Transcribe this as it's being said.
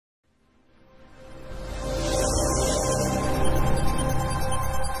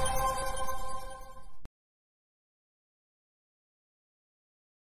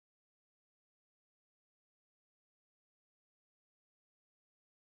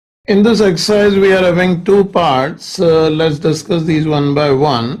In this exercise, we are having two parts. Let's discuss these one by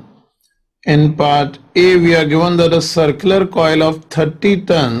one. In part A, we are given that a circular coil of 30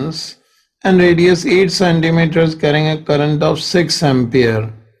 tons and radius 8 centimeters carrying a current of 6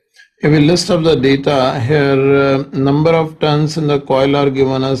 ampere. If we list up the data here, number of tons in the coil are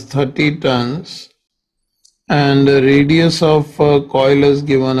given as 30 tons and the radius of coil is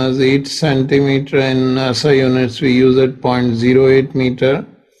given as 8 centimeter. In SI units we use it 0.08 meter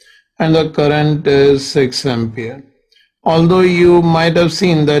and the current is 6 ampere. Although you might have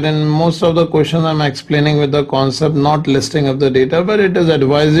seen that in most of the questions I'm explaining with the concept, not listing of the data, but it is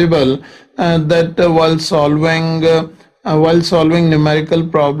advisable that while solving numerical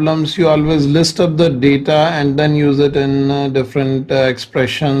problems, you always list up the data and then use it in different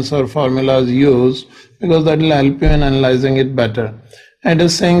expressions or formulas used, because that will help you in analyzing it better. It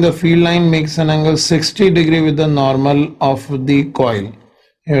is saying the field line makes an angle 60 degree with the normal of the coil.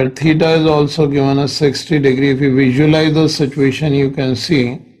 Here theta is also given as 60 degree. If you visualize the situation, you can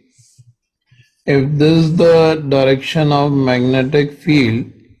see if this is the direction of magnetic field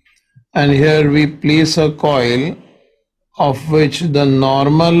and here we place a coil of which the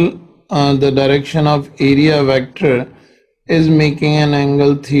normal, the direction of area vector is making an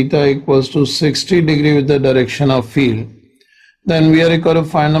angle theta equals to 60 degree with the direction of field. Then we are required to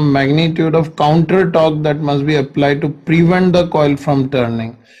find the magnitude of counter torque that must be applied to prevent the coil from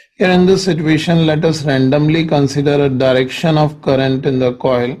turning. Here in this situation, let us randomly consider a direction of current in the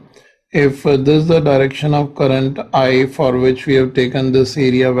coil. If this is the direction of current I for which we have taken this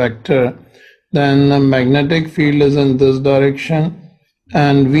area vector, then the magnetic field is in this direction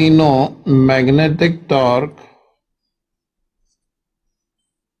and we know magnetic torque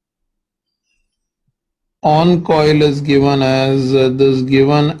on coil is given as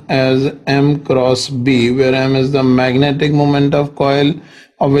M cross B, where M is the magnetic moment of coil,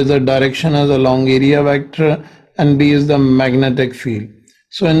 of which the direction is along area vector, and B is the magnetic field.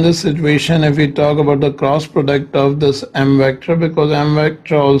 So in this situation, if we talk about the cross product of this M vector, because M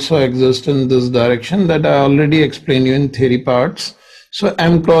vector also exists in this direction that I already explained you in theory parts. So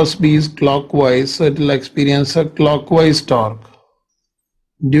M cross B is clockwise, so it will experience a clockwise torque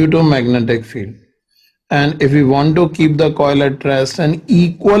due to magnetic field. And if we want to keep the coil at rest, an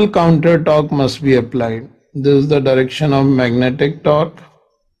equal counter torque must be applied. This is the direction of magnetic torque.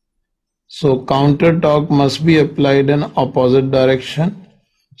 So counter torque must be applied in opposite direction.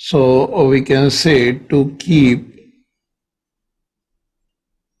 So we can say to keep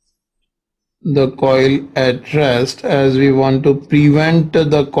the coil at rest, as we want to prevent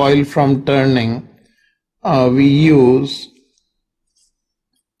the coil from turning, we use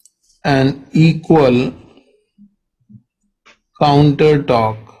an equal counter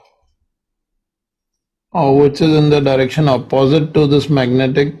torque, which is in the direction opposite to this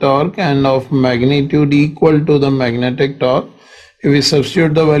magnetic torque and of magnitude equal to the magnetic torque. If we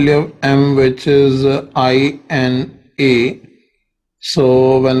substitute the value of M, which is I N A,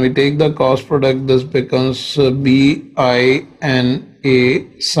 so when we take the cross product, this becomes B I N A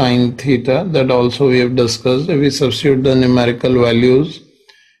sine theta. That also we have discussed. If we substitute the numerical values,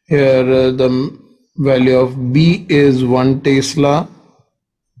 here the value of B is 1 Tesla,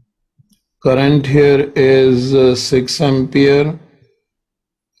 current here is 6 ampere,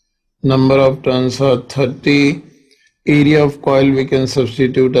 number of turns are 30, area of coil we can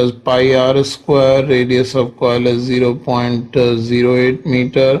substitute as pi r square, radius of coil is 0.08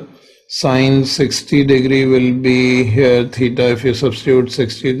 meter, sine 60 degree will be here theta. If you substitute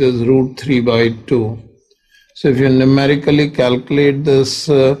 60, it is root 3 by 2. So if you numerically calculate this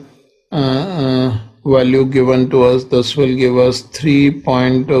value given to us, this will give us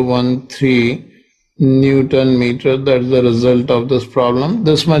 3.13 Newton meter. That's the result of this problem.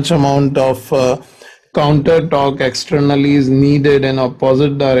 This much amount of counter torque externally is needed in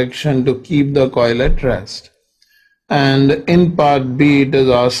opposite direction to keep the coil at rest. And in part B, it is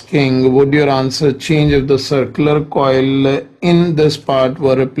asking, would your answer change if the circular coil in this part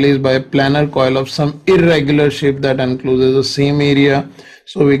were replaced by a planar coil of some irregular shape that encloses the same area?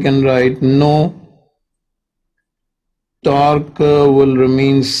 So we can write no, torque will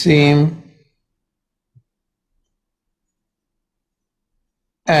remain same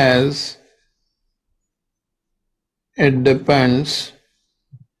as it depends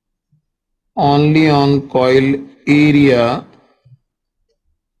only on coil area,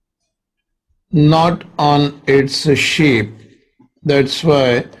 not on its shape. That's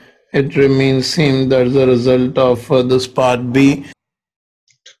why it remains same. That's the result of this part B.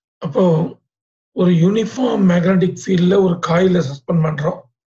 அப்போ ஒரு uniform magnetic ஃபீல்ட்ல ஒரு காயில suspend பண்றோம்.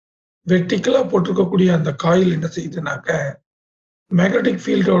 வெர்டிகலா போட்டிருக்கக்கூடிய அந்த coil என்ன செய்யுதுனாக்க magnetic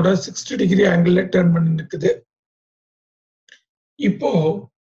ஃபீல்டோட 60 degree angle turn பண்ணி நிக்குது. இப்போ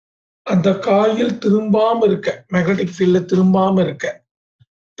அந்த காயில் திரும்பாம இருக்க, மேக்னெட்டிக் ஃபீல்ட்ல திரும்பாம இருக்க,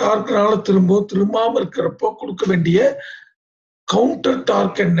 டார்க்னால திரும்பாம இருக்கிறப்போ கொடுக்க வேண்டிய கவுண்டர்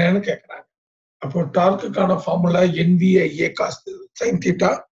டார்க் என்னன்னு கேட்கிறாங்க. அப்போ டார்க்குக்கான formula NVIA cos sin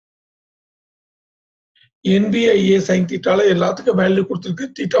theta. NVIA sin thetaல எல்லாத்துக்கும் வேல்யூ கொடுத்துருக்கு.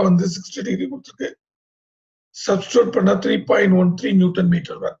 தீட்டா வந்து 60 டிகிரி கொடுத்துருக்கு. சப்ஸ்டிட்யூட் பண்ணா 3.13 நியூட்டன்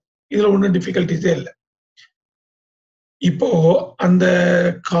மீட்டர் வரும். இதுல ஒன்றும் டிஃபிகல்டிஸே இல்லை. இப்போ அந்த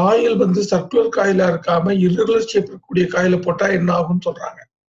காயில் வந்து சர்க்குலர் காயிலா இருக்காம irregular ஷேப் இருக்கக்கூடிய காயில போட்டா என்ன ஆகும்னு சொல்றாங்க.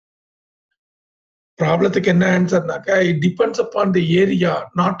 ப்ராப்ளத்துக்கு என்ன ஆன்சர்னாக்கா, it depends upon the area,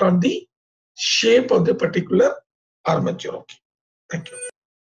 not on the shape of the particular armature. Okay, thank you.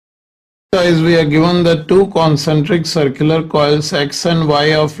 Guys, we are given the two concentric circular coils X and Y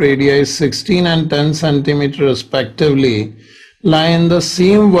of radii 16 and 10 centimeter respectively lie in the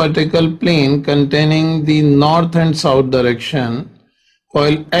same vertical plane containing the north and south direction.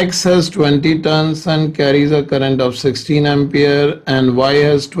 Coil X has 20 turns and carries a current of 16 ampere, and Y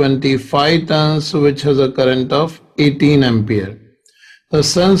has 25 turns which has a current of 18 ampere. The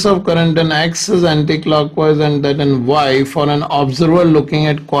sense of current in X is anticlockwise and that in Y for an observer looking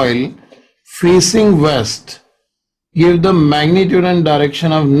at coil facing west. Give the magnitude and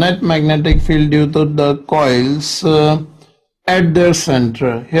direction of net magnetic field due to the coils at their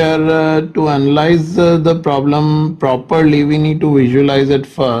center. Here to analyze the problem properly, we need to visualize it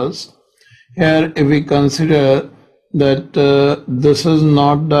first. Here if we consider that this is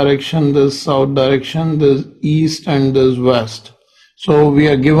north direction, this south direction, this east and this west. So we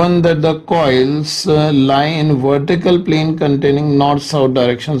are given that the coils lie in vertical plane containing north-south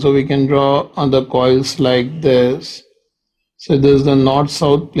direction. So we can draw the coils like this. So this is the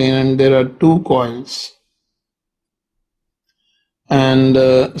north-south plane and there are two coils. And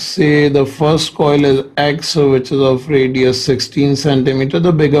say the first coil is X, which is of radius 16 centimeter,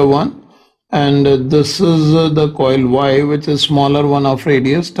 the bigger one. And this is the coil Y, which is smaller one of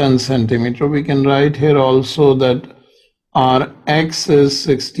radius 10 centimeter. We can write here also that Rx is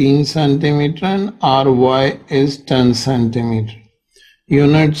 16 centimeter and Ry is 10 centimeter.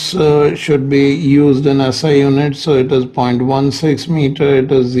 Units should be used in SI units, so it is 0.16 meter, it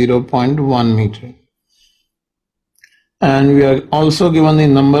is 0.1 meter. And we are also given the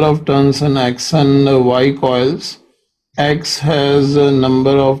number of turns in X and Y coils. X has a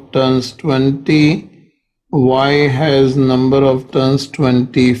number of turns 20, Y has number of turns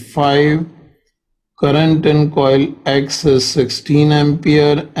 25. Current in coil X is 16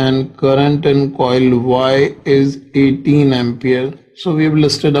 ampere and current in coil Y is 18 ampere. So we have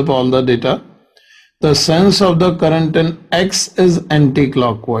listed up all the data. The sense of the current in X is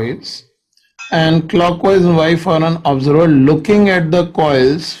anti-clockwise and clockwise in Y for an observer looking at the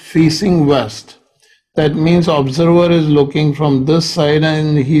coils facing west. That means observer is looking from this side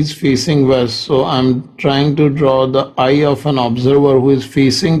and he's facing west. So I'm trying to draw the eye of an observer who is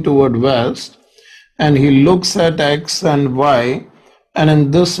facing toward west. And he looks at X and Y, and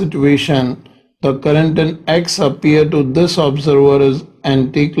in this situation the current in X appear to this observer is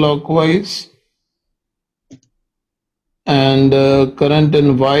anti-clockwise and current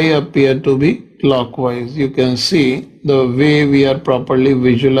in Y appear to be clockwise. You can see the way we are properly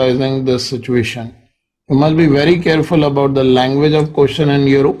visualizing this situation. You must be very careful about the language of question and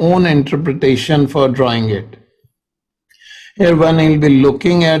your own interpretation for drawing it. Here one will be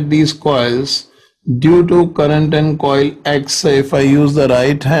looking at these coils. Due to current in coil X, if I use the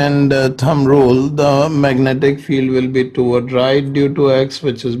right hand thumb rule, the magnetic field will be toward right due to X,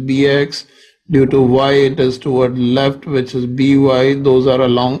 which is BX. Due to Y, it is toward left, which is BY. Those are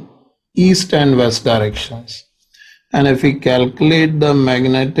along east and west directions. And if we calculate the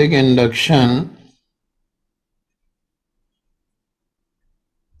magnetic induction,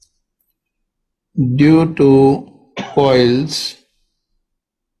 due to coils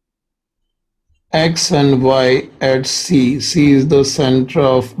X and Y at C. C is the center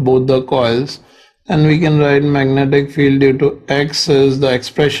of both the coils, and we can write magnetic field due to X is the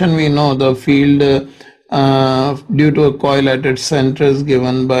expression we know. The field due to a coil at its center is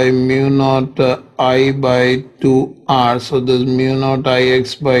given by mu naught I by 2R. So this mu naught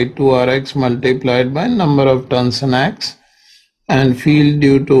Ix by 2Rx multiplied by number of turns in X, and field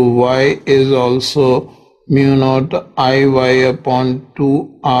due to Y is also mu naught Iy upon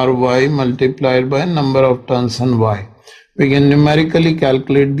 2Ry multiplied by number of turns in Y. We can numerically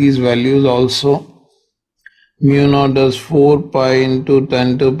calculate these values also. Mu naught is 4 pi into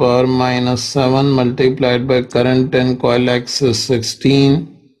 10 to the power minus 7 multiplied by current in coil X is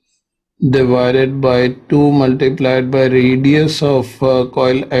 16. divided by 2 multiplied by radius of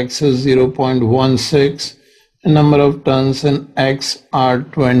coil X is 0.16 and number of turns in X are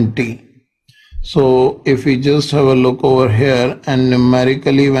 20. So if we just have a look over here and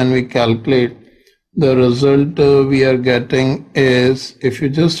numerically when we calculate, the result we are getting is, if you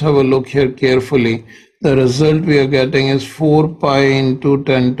just have a look here carefully, the result we are getting is 4 pi into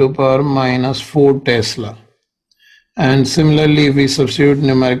 10 to power minus 4 Tesla. And similarly, if we substitute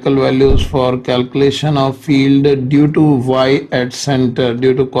numerical values for calculation of field due to Y at center,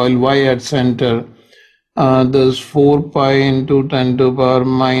 due to coil Y at center, this 4 pi into 10 to power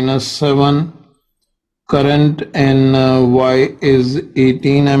minus 7. Current in Y is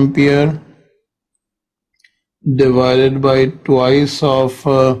 18 ampere divided by twice of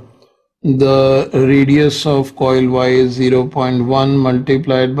the radius of coil Y is 0.1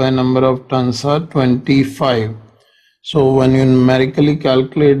 multiplied by number of turns are 25. So when you numerically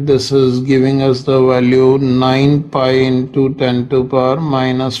calculate, this is giving us the value 9 pi into 10 to power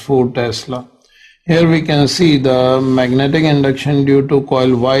minus 4 Tesla. Here we can see the magnetic induction due to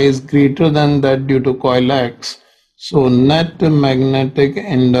coil Y is greater than that due to coil X. So net magnetic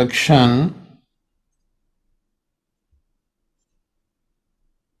induction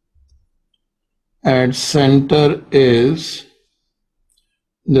at center is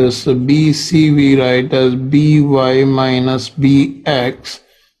this BC we write as BY minus BX.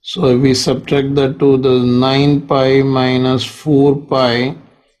 So if we subtract the two, the 9 pi minus 4 pi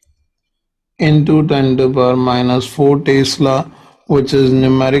into 10 to the power minus 4 Tesla, which is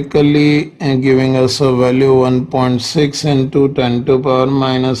numerically giving us a value 1.6 into 10 to the power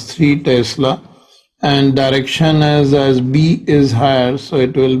minus 3 Tesla. And direction is as B is higher, so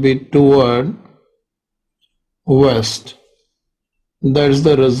it will be toward west. That's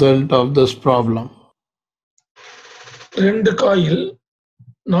the result of this problem. ரெண்டு coil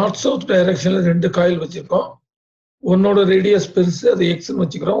north south டைரக்ஷன்ல ரெண்டு coil வச்சிருக்கோம். ஒன்னோட radius பெருசு, அது எக்ஸ்ன்னு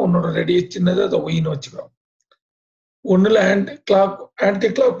வச்சுக்கிறோம். ஒன்னோட ரேடியஸ் சின்னது, அதை ஒய்ன்னு வச்சுக்கிறோம். ஒன்னுல anti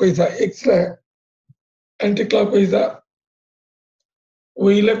clock வைஸா, எக்ஸ்ல anti clock வைஸா,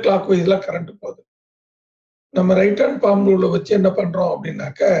 ஒய்ல clock வைஸ்ல current போகுது. நம்ம ரைட் ஹேண்ட் பாம் ரூலை வச்சு என்ன பண்றோம்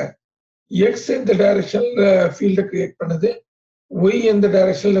அப்படின்னாக்க, எக்ஸ் எந்த டைரக்ஷன்ல ஃபீல்டை கிரியேட் பண்ணுது, ஒய் எந்த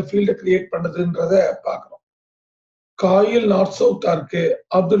டைரக்ஷன்ல ஃபீல்டை கிரியேட் பண்ணுதுன்றத பார்க்கணும். காயில் நார்த் சவுத்தா இருக்கு,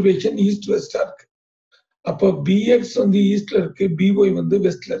 அப்சர்வேஷன் ஈஸ்ட் வெஸ்டா இருக்கு. அப்போ பிஎக்ஸ் வந்து ஈஸ்ட்ல இருக்கு, பிஒய் வந்து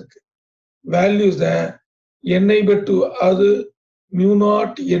வெஸ்ட்ல இருக்கு. வேல்யூஸ NI/2, அது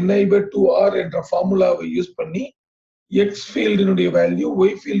μ0 NI/2R என்ற ஃபார்முலாவை யூஸ் பண்ணி எக்ஸ் ஃபீல்டினுடைய வேல்யூ,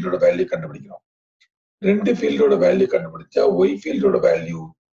 ஒய் ஃபீல்டோட வேல்யூ கண்டுபிடிக்கிறோம். ரெண்டு ஃபீல்டோட வேல்யூ கண்டுபிடிச்சா ஒய் ஃபீல்டோட வேல்யூ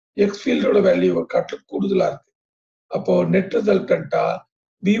எக்ஸ் ஃபீல்டோட வேல்யூவை காட்டிலும் கூடுதலா இருக்கு. அப்போ நெட் ரிசல்டன்டா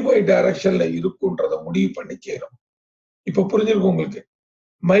பிஒய் டைரக்ஷன்ல இருக்குன்றத முடிவு பண்ணி செய்யறோம். இப்போ புரிஞ்சிருக்கும் உங்களுக்கு.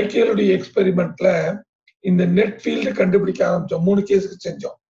 மைக்கேலுடைய எக்ஸ்பெரிமெண்ட்ல இந்த நெட் ஃபீல்டு கண்டுபிடிக்க ஆரம்பிச்சோம். 3 கேஸுக்கு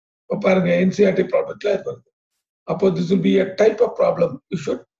செஞ்சோம். இப்போ பாருங்க, NCERT ப்ராப்ளத்துல வருது. அப்போ this will be a type of problem you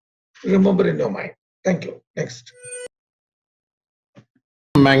should remember in your mind. Thank you. Next.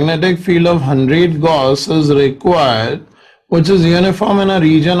 Magnetic field of 100 Gauss is required, which is uniform in a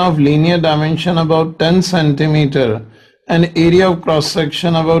region of linear dimension about 10 centimeter and area of cross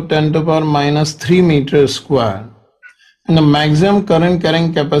section about 10 to the power minus 3 meters square. And the maximum current carrying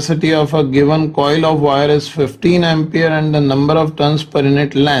capacity of a given coil of wire is 15 ampere and the number of turns per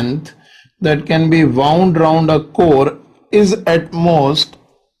unit length that can be wound round a core is at most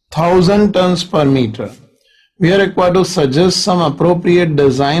 1000 turns per meter. We are required to suggest some appropriate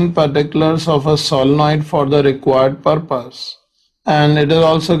design particulars of a solenoid for the required purpose. And it is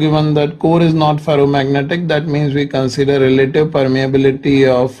also given that core is not ferromagnetic. That means we consider relative permeability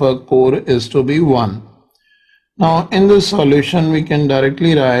of a core is to be 1. Now in this solution we can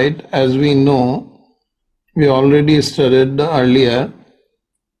directly write, as we know, we already studied earlier,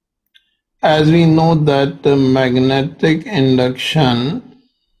 as we know that the magnetic induction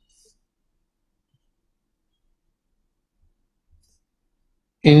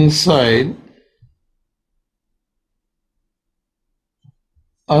inside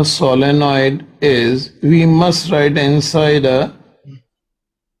a solenoid is, we must write inside a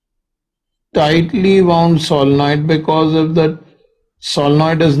tightly wound solenoid, because if the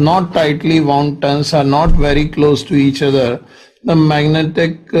solenoid is not tightly wound, turns are not very close to each other, the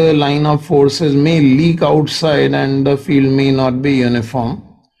magnetic line of forces may leak outside and the field may not be uniform.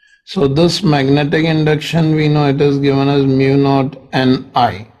 So this magnetic induction, we know it is given as μ0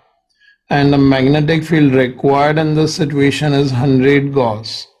 Ni, and the magnetic field required in this situation is 100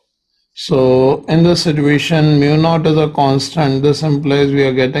 Gauss. So in this situation, μ0 is a constant. This implies we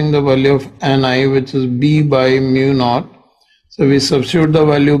are getting the value of Ni, which is B by μ0. So we substitute the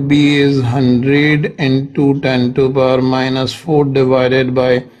value B is 100 into 10 to the power minus 4 divided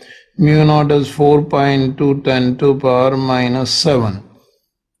by mu naught is 4 pi into 10 to the power minus 7.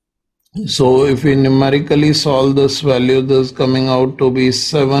 So if we numerically solve this value, this is coming out to be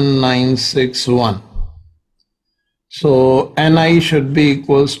 7961. So Ni should be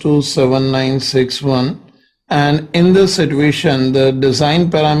equals to 7961, and in this situation the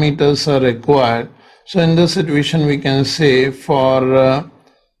design parameters are required. So in this situation we can say for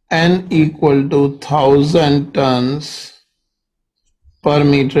N equal to 1000 tons per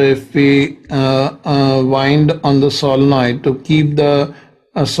meter, if we wind on the solenoid to keep the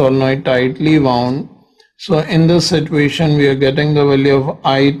solenoid tightly wound. So in this situation we are getting the value of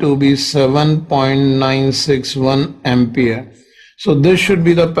I to be 7.961 ampere. So this should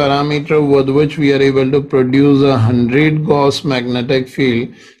be the parameter with which we are able to produce a 100 Gauss magnetic field,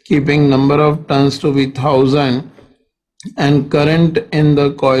 keeping number of turns to be 1000 and current in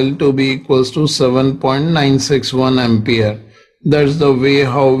the coil to be equals to 7.961 ampere. That's the way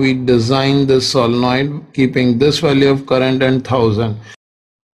how we design this solenoid, keeping this value of current and 1000.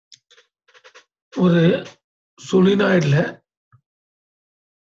 ஒரு solenoidல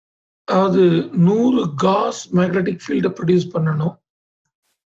அது 100 cos magnetic ஃபீல்ட produce பண்ணணும்.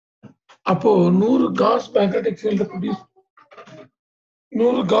 அப்போ 100 cos magnetic ஃபீல்ட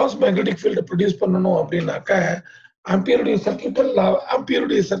produce பண்ணணும் அப்படின்னாக்க ஆம்பியருடைய சர்க்யூட்டல் லாவை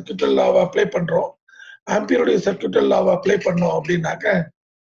apply பண்றோம். ஆம்பியருடைய சர்க்யூட்டல் லாவை apply பண்ணோம் அப்படின்னாக்க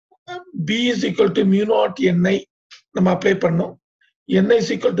B is equal to mu naught Ni நம்ம அப்ளை பண்ணோம். Ni is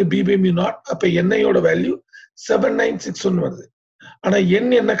equal to B by mu naught. அப்ப Ni யோட வேல்யூ 7961 வருது. ஆனா N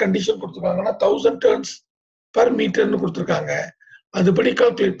என்ன கண்டிஷன் கொடுத்திருக்காங்கன்னா 1000 டர்ன்ஸ் பர் மீட்டர்னு கொடுத்திருக்காங்க. அதுபடி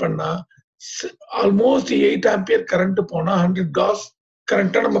கால்குலேட் பண்ணா ஆல்மோஸ்ட் 8 ஆம்பியர் கரண்ட் போனா 100 காஸ்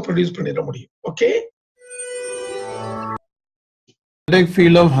கரண்ட்டை நம்ம ப்ரொடியூஸ் பண்ணிட முடியும். Okay, magnetic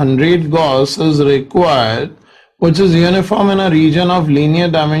field of 100 Gauss is required, which is uniform in a region of linear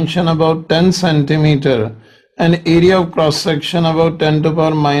dimension about 10 centimeter and area of cross section about 10 to the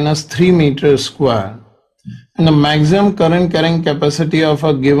power minus 3 meters square. And the maximum current carrying capacity of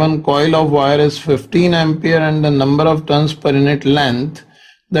a given coil of wire is 15 ampere, and the number of turns per unit length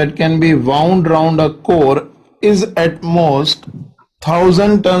that can be wound round a core is at most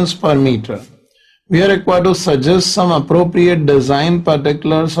 1000 turns per meter. We are required to suggest some appropriate design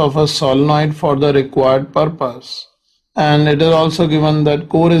particulars of a solenoid for the required purpose. And it is also given that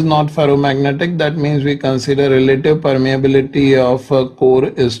core is not ferromagnetic. That means we consider relative permeability of a core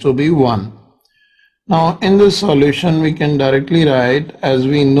is to be 1. Now in this solution we can directly write, as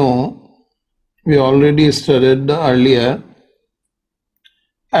we know, we already studied earlier,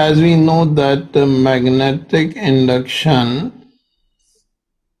 as we know that the magnetic induction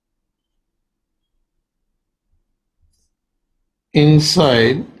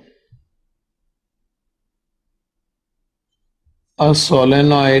inside a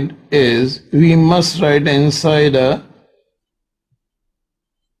solenoid is, we must write inside a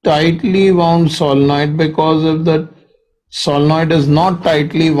tightly wound solenoid, because if the solenoid is not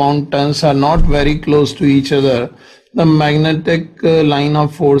tightly wound, turns are not very close to each other, the magnetic line of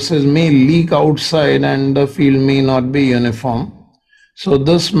forces may leak outside and the field may not be uniform. So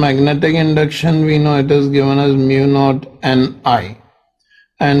this magnetic induction, we know it is given as mu naught Ni,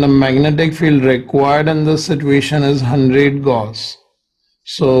 and the magnetic field required in this situation is 100 Gauss.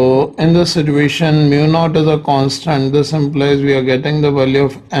 So in this situation mu naught is a constant. This implies we are getting the value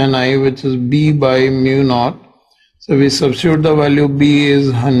of Ni, which is B by mu naught. So we substitute the value B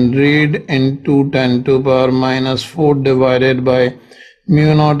is 100 into 10 to the power minus 4 divided by mu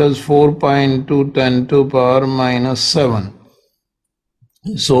naught is 4 pi into 10 to the power minus 7.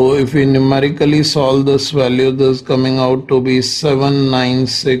 So if we numerically solve this value, this is coming out to be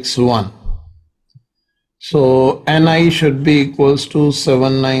 7961. So Ni should be equals to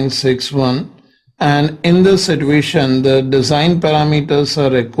 7961, and in this situation the design parameters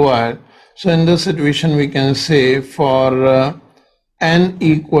are required. So in this situation we can say for N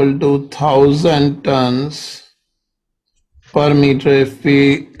equal to 1000 tons per meter, if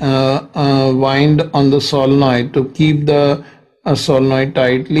we wind on the solenoid to keep the solenoid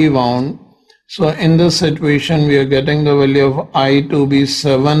tightly wound. So in this situation we are getting the value of I to be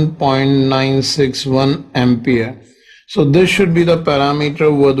 7.961 ampere. So this should be the parameter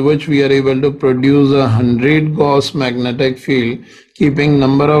with which we are able to produce a 100 Gauss magnetic field, keeping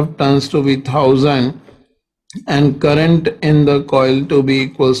number of turns to be 1000 and current in the coil to be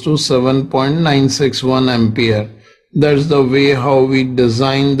equals to 7.961 ampere. That's the way how we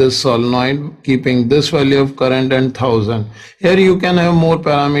design this solenoid, keeping this value of current and 1000. Here you can have more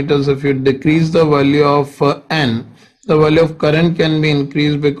parameters. If you decrease the value of N, the value of current can be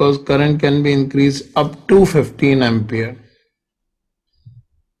increased because current can be increased up to 15 ampere.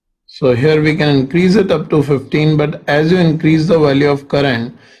 So here we can increase it up to 15, but as you increase the value of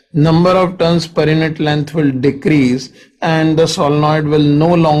current, number of turns per unit length will decrease and the solenoid will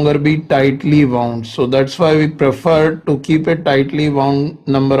no longer be tightly wound. So that's why we prefer to keep it tightly wound.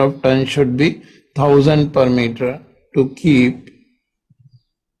 Number of turns should be 1000 per meter to keep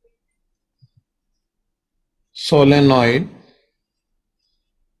solenoid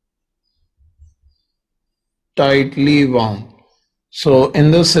tightly wound. So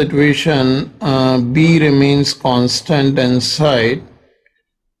in this situation, B remains constant inside,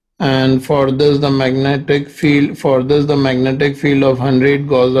 and for this the magnetic field of 100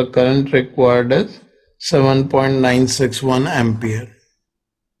 gauge, the current required is 7.961 ampere.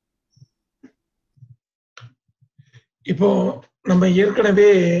 இப்போ நம்ம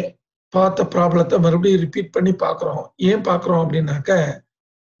ஏற்கனவே பார்த்த ப்ராப்ளத்தை மறுபடியும் repeat பண்ணி பார்க்குறோம். ஏன் பார்க்குறோம் அப்படின்னாக்க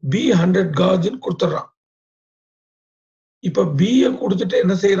B 100 gauge கொடுத்துட்றான். இப்போ B கொடுத்துட்டு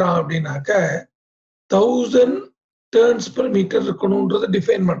என்ன செய்யறான் அப்படின்னாக்க 1000 turns per meter இருக்கணும்ன்றத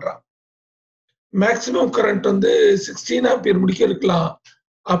டிஃபைன் பண்றான். மேக்ஸிமம் கரண்ட் வந்து 16 ஆம்பியர் முடிக்க இருக்கலாம்.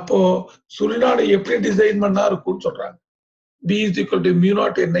 அப்போ சுழிநாடு எப்படி டிசைன் பண்ணா இருக்கும்னு சொல்றாங்க. B is equal to mu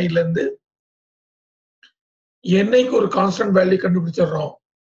naught NI ல இருந்து NIக்கு ஒரு கான்ஸ்டன்ட் வேல்யூ கண்டுபிடிச்சிடறோம்.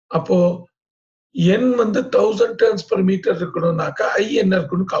 அப்போ N வந்து 1000 turns per meter இருக்கணும்னாக்கா I என்ன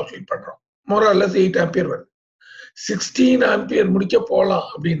இருக்குன்னு கால்குலேட் பண்றோம். மோர் ஆர் லெஸ் 8 ஆம்பியர் வருது. 16 ஆம்பியர் முடிக்க போலாம்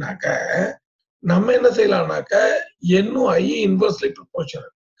அப்படின்னாக்க நம்ம என்ன செய்யலாம்னாக்க என்னும் ஐ இன்வெர்ஸ்லி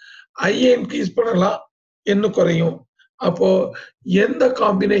ப்ரொபோர்ஷனல். ஐயை இன்க்ரீஸ் பண்ணலாம், என்ன குறையும். அப்போ எந்த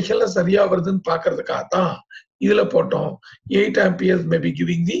காம்பினேஷன்ல சரியா வருதுன்னு பாக்குறதுக்காக தான் இதுல போட்டோம். 8 amperes may be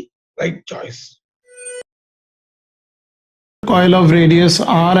giving the right choice. Coil of radius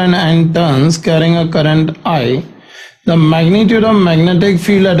r and n turns carrying a current I. The magnitude of magnetic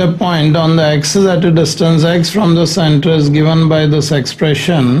field at a point on the axis at a distance x from the center is given by this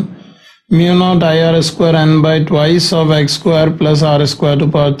expression mu naught IR square n by twice of x square plus r square to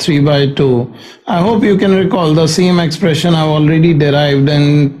power 3 by 2. I hope you can recall the same expression I've already derived in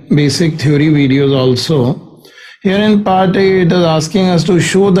basic theory videos also. Here in part A, it is asking us to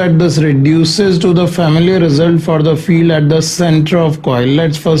show that this reduces to the familiar result for the field at the center of coil.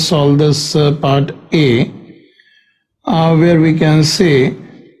 Let's first solve this part A. Where we can say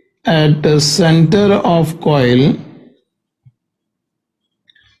at the center of coil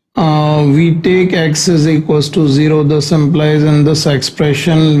we take x is equals to 0. This implies in this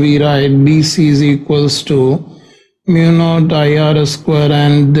expression we write BC is equals to mu naught IR square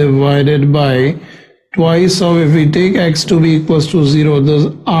n divided by twice of, if we take x to be equals to 0, this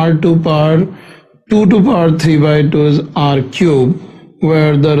r to power 2 to power 3 by 2 is r cube,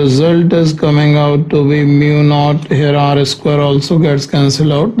 where the result is coming out to be mu naught, here r square also gets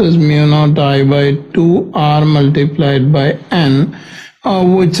cancelled out, this mu naught I by 2r multiplied by n,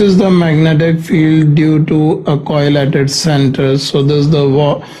 which is the magnetic field due to a coil at its center. So this is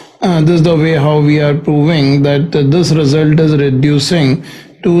the way how we are proving that this result is reducing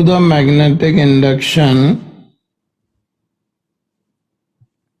to the magnetic induction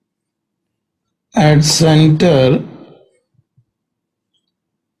at center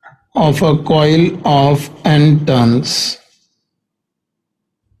of a coil of n turns.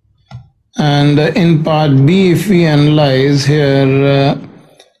 And in part B, if we analyze here,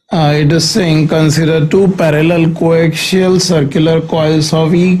 it is saying consider two parallel coaxial circular coils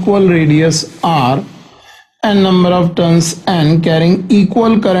of equal radius r and number of turns n carrying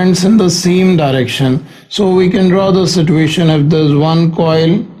equal currents in the same direction. So we can draw the situation if there's one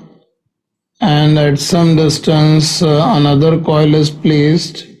coil and at some distance another coil is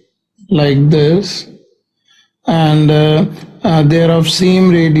placed like this, and they are of same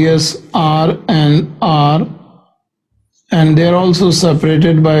radius r and r, and they are also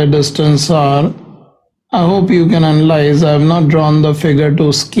separated by a distance r. I hope you can analyze. I have not drawn the figure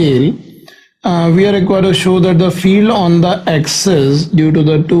to scale. We are required to show that the field on the axis due to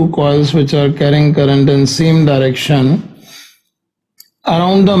the two coils which are carrying current in same direction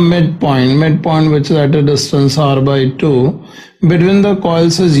around the midpoint which is at a distance r by 2 between the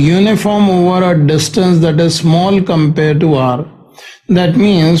coils is uniform over a distance that is small compared to r. That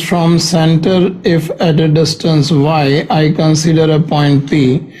means from center, if at a distance y I consider a point P,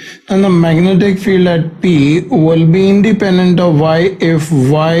 then the magnetic field at P will be independent of y if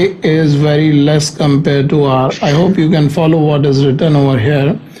y is very less compared to r. I hope you can follow what is written over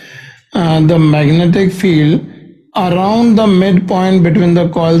here. The magnetic field around the midpoint between the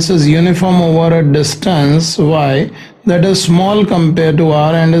coils is uniform over a distance y that is small compared to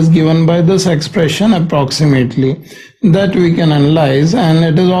r and is given by this expression approximately, that we can analyze. And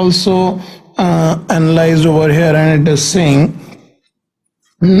it is also analyzed over here, and it is saying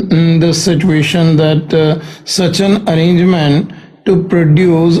in this situation that such an arrangement to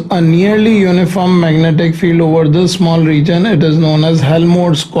produce a nearly uniform magnetic field over this small region, it is known as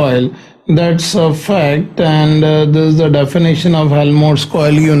Helmholtz coil. That's a fact, and this is the definition of Helmholtz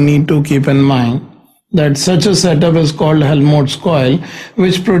coil you need to keep in mind, that such a setup is called Helmholtz coil,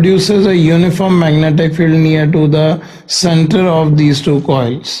 which produces a uniform magnetic field near to the center of these two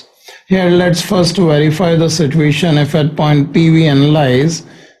coils. Here let's first verify the situation. If at point P we analyze,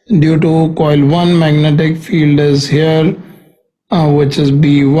 due to coil 1 magnetic field is here, which is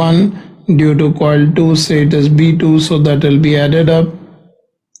B1, due to coil 2 say it is B2, so that will be added up.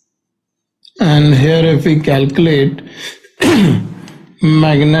 And here if we calculate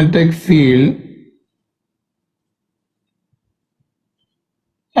magnetic field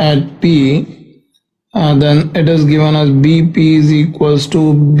at P, then it is given as BP is equals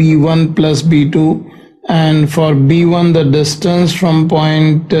to B1 plus B2, and for B1 the distance from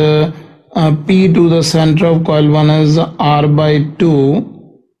point P to the center of coil 1 is R by 2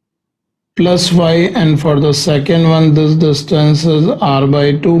 plus y, and for the second one this distance is R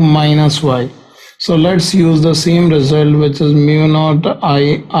by 2 minus y. So let's use the same result, which is mu naught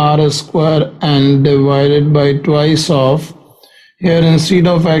I R square n divided by twice of, here instead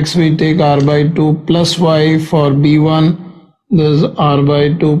of x we take R by 2 plus y for B1, this is R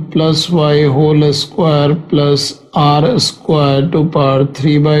by 2 plus y whole square plus R square to power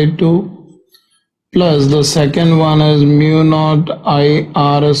 3 by 2, plus the second one is mu naught I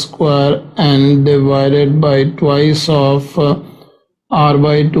R square n divided by twice of R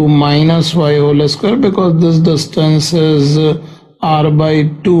by 2 minus y whole square, because this distance is R by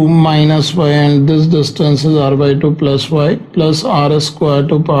 2 minus y and this distance is R by 2 plus y, plus R square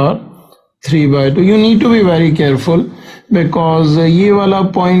to power 3 by 2. You need to be very careful, because ये वाला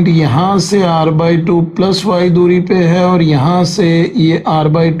point यहाँ से R by 2 plus y दूरी पे है और यहाँ से ये R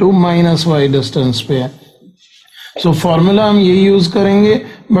by 2 minus y distance पे है. सो फॉर्मूला हम ये यूज करेंगे,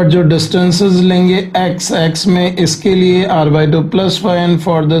 बट जो डिस्टेंसेस लेंगे x में, इसके लिए R by 2 plus y, and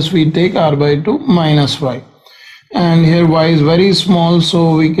for this we take R by 2 minus y. And here y is very small,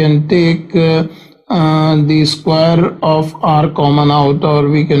 so we can take the square of r common out, or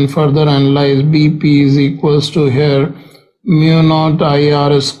we can further analyze BP is equals to here mu naught I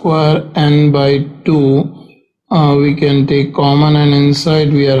R square n by 2. We can take common, and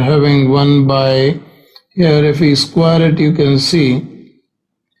inside we are having 1 by, here if we square it you can see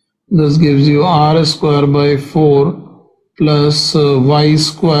this gives you R square by 4 plus y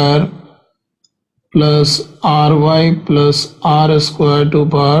square plus ry plus r square to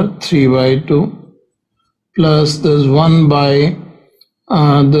power 3 by 2, plus this 1 by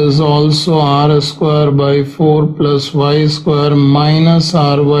this also R square by 4 plus y square minus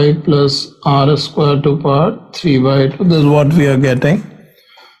ry plus r square to power 3 by 2. This is what we are getting.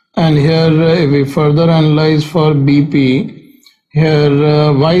 And here if we further analyze for BP,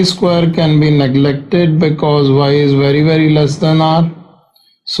 here y square can be neglected because y is very less than r.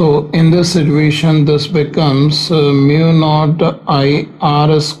 So in this situation this becomes mu naught I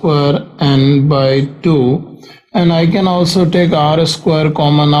R square n by 2, and I can also take r square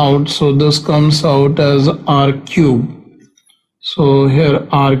common out, so this comes out as r cube. So here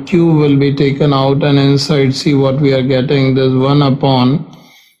r cube will be taken out, and inside see what we are getting, this 1 upon,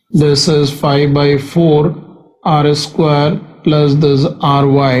 this is 5 by 4 r square plus this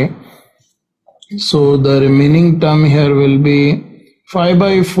ry. So the remaining term here will be 5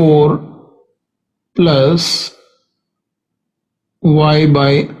 by 4 plus y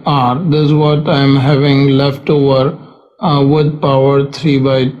by r. This is what I am having left over with power 3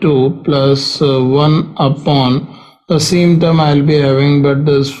 by 2 plus 1 upon the same term I will be having, but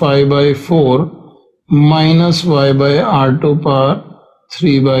this 5 by 4 minus y by r to power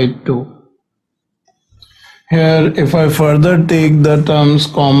 3 by 2. Here if I further take the terms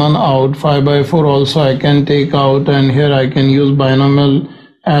common out, 5 by 4 also I can take out, and here I can use binomial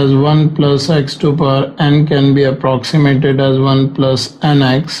as 1 plus x to power n can be approximated as 1 plus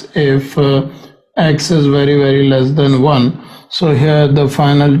nx if x is very less than 1. So here the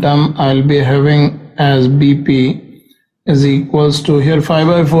final term I'll be having as BP is equals to, here 5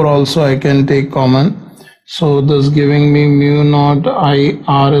 by 4 also I can take common. So this giving me mu naught I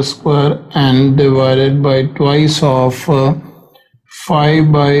R square n divided by twice of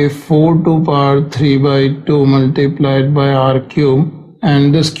 5 by 4 to power 3 by 2 multiplied by r cube,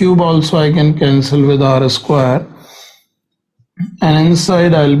 and this cube also I can cancel with r square. and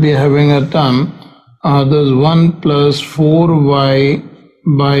inside I'll be having a term, there's 1 plus 4y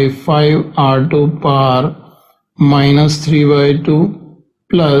by 5 r2 power minus 3 by 2,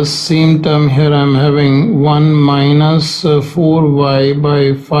 plus same term here I'm having 1 minus 4y by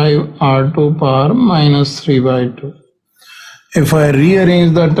 5 r2 power minus 3 by 2. If I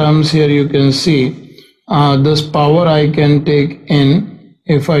rearrange the terms here, you can see this power I can take in.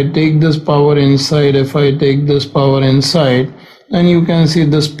 If I take this power inside, if I take this power inside, then you can see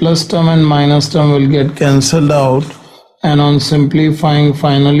this plus term and minus term will get cancelled out, and on simplifying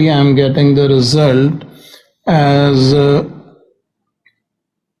finally I am getting the result as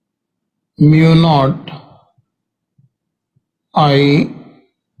mu naught I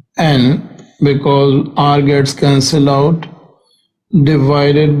n, because r gets cancelled out,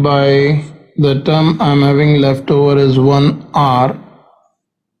 divided by the term I'm having left over is 1r,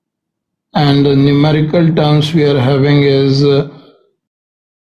 and the numerical terms we are having is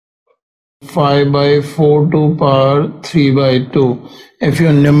 5 by 4 to power 3 by 2. If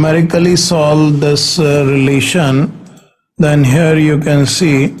you numerically solve this relation, then here you can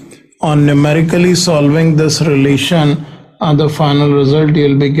see on numerically solving this relation, the final result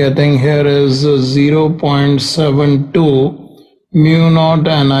you'll be getting here is 0.72 mu naught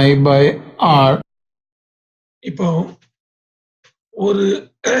ni by r. இப்போ ஒரு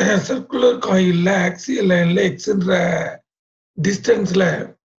circular காயில்ல axial லைன்ல எக்ஸ்ன்ற டிஸ்டன்ஸ்ல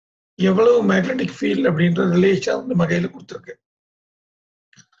எவ்வளவு magnetic field அப்படின்ற relation நம்ம கையில கொடுத்துருக்கு.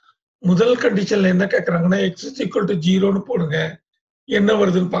 முதல் கண்டிஷன்ல என்ன கேட்கறாங்கன்னா எக்ஸ் இஸ் ஈக்குவல் டு 0ன்னு போடுங்க, என்ன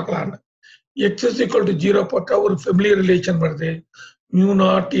வருதுன்னு பார்க்கலான்னு. எக்ஸ் இஸ் ஈக்குவல் டு 0 போட்டா ஒரு ஃபெமிலியர் ரிலேஷன் வருது, mu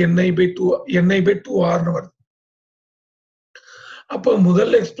not ni by 2r வருது. அப்போ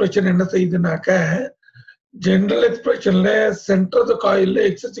முதல் எக்ஸ்பிரஷன் என்ன செய்யுதுனாக்க, general எக்ஸ்பிரஷன்ல centre the காயில்ல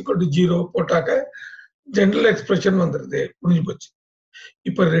X is equal to 0 போட்டாக்க general expression வந்துருது, புரிஞ்சு போச்சு.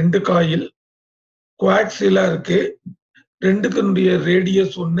 இப்ப ரெண்டு காயில் கோஆக்சியலா இருக்கு, ரெண்டுக்குடைய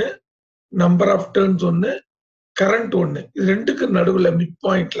ரேடியஸ் ஒன்னு, நம்பர் ஆஃப் டர்ன்ஸ் ஒன்னு, கரண்ட் ஒன்னு. இது ரெண்டுக்கு நடுவுல மிட்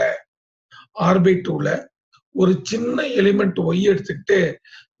பாயிண்ட்ல r/2ல ஒரு சின்ன எலிமெண்ட் ஒய் எடுத்துக்கிட்டு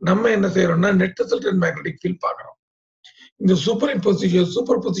நம்ம என்ன செய்யறோம்னா நெட் ரிசல்டன்ட் மேக்னெட்டிக் ஃபீல்ட் பாக்குறோம். இந்த சூப்பர்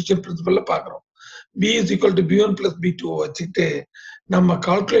பொசிஷன் பிரின்சிபல்ல பாக்குறோம். b is equal to b1 plus b2 வச்சுட்டு நம்ம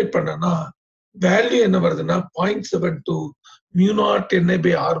கால்குலேட் பண்ணனா வேல்யூ என்ன வருதுன்னா 0.72 mu naught ni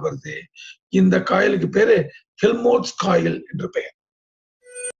by r வருது. இந்த காயிலுக்கு பேரு ஹெல்ம்ஹோல்ட்ஸ் காயில் என்று பெயர்.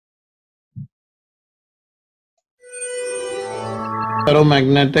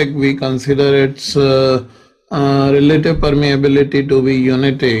 Ferromagnetic, we consider its relative permeability to be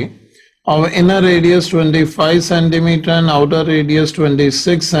unity. Our inner radius 25 centimeter and outer radius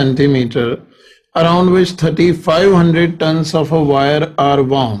 26 centimeter, around which 3500 tons of a wire are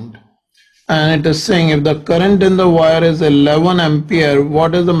wound. And it is saying if the current in the wire is 11 ampere,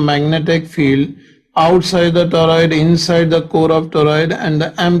 what is the magnetic field outside the toroid, inside the core of toroid, and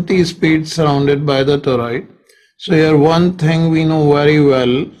the empty speed surrounded by the toroid. So here one thing we know very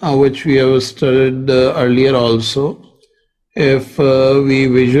well, which we have studied earlier also. If we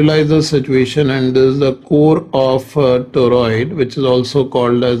visualize the situation, and this is the core of toroid, which is also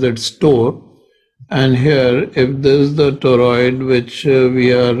called as its store, and here if this is the toroid which we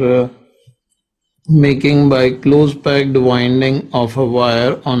are making by close packed winding of a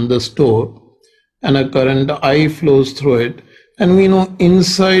wire on the store, and a current I flows through it, and we know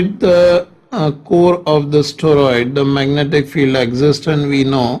inside the core of the toroid the magnetic field exists, and we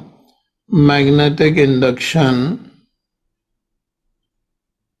know magnetic induction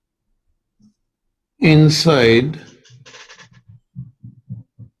inside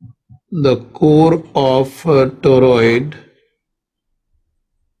the core of toroid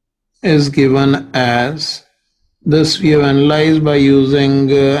is given as this. We have analyzed by using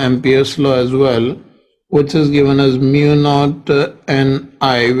Ampere's law as well, which is given as mu naught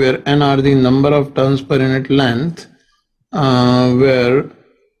ni, where n are the number of turns per unit length, where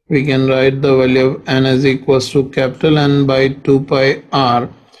we can write the value of n is equals to capital N by 2 pi r,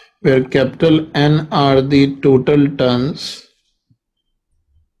 where capital N are the total turns,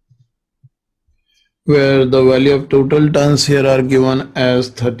 where the value of total turns here are given as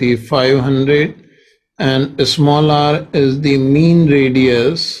 3500, and small r is the mean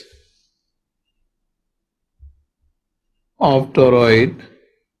radius of toroid,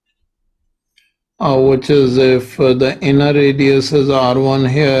 which is if the inner radius is r1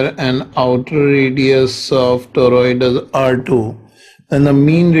 here and outer radius of toroid is r2, then the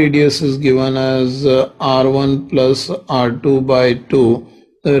mean radius is given as r1 plus r2 by 2.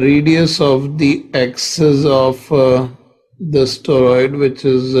 The radius of the axis of this toroid, which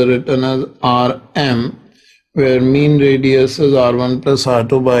is written as rm, where mean radius is r1 plus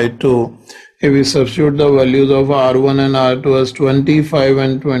r2 by 2. If we substitute the values of r1 and r2 as 25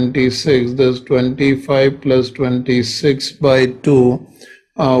 and 26, this 25 plus 26 by 2,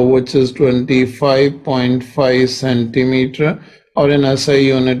 which is 25.5 centimeter, or in SI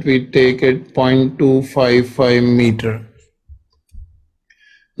unit we take it 0.255 meter.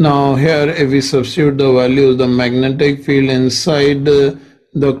 Now here if we substitute the values, the magnetic field inside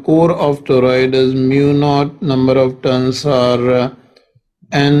the core of toroid is mu naught, number of turns are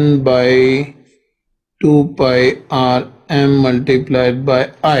n by 2 pi r m multiplied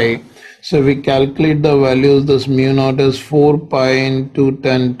by I. So we calculate the values, this mu naught is 4 pi into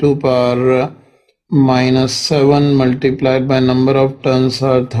 10 to power minus 7 multiplied by number of turns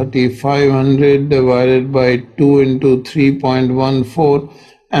are 3500 divided by 2 into 3.14,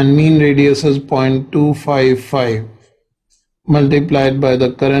 and mean radius is 0.255 multiplied by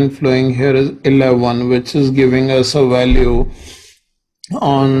the current flowing here is 11, which is giving us a value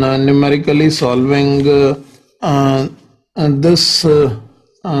on numerically solving this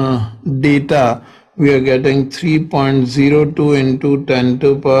data. We are getting 3.02 into 10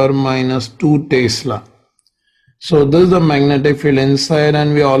 to power minus 2 Tesla. So this is the magnetic field inside,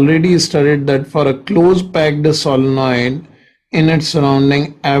 and we already studied that for a closed packed solenoid in its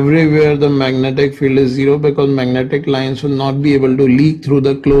surrounding, everywhere the magnetic field is 0, because magnetic lines will not be able to leak through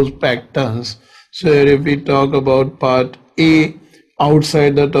the closed packed turns. So here if we talk about part A,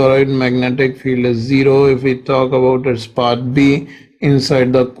 outside the toroid magnetic field is 0. If we talk about its part B,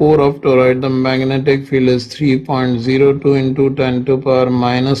 inside the core of toroid the magnetic field is 3.02 into 10 to power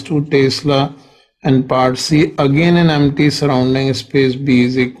minus 2 Tesla. And part C, again in empty surrounding space, B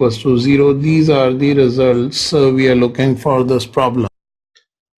is equals to 0. These are the results we are looking for this problem.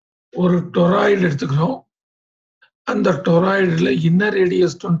 ஒரு toroid எடுத்துக்கிறோம். அந்த டொராய்டுல inner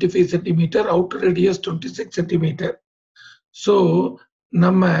radius 25 centimetre, outer radius 26 centimetre. So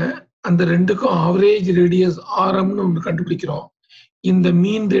நம்ம அந்த ரெண்டுக்கும் average radius ஆர்எம்னு ஒன்று கண்டுபிடிக்கிறோம். இந்த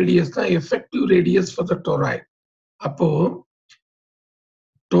மீன் radius தான் effective radius for the toroid. அப்போ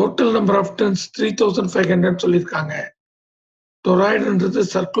டோட்டல் நம்பர் ஆஃப் டர்ன்ஸ் 3500 சொல்லியிருக்காங்க. டொராய்டுன்றது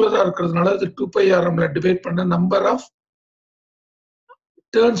சர்க்குலரா இருக்கிறதுனால அது 2 பை ஆர்எம்ல டிவைட் பண்ண number of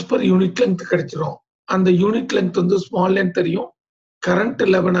turns per unit length கிடைச்சிரும். அந்த யூனிட் லென்த் வந்து ஸ்மால் லென்த் தெரியும். கரண்ட்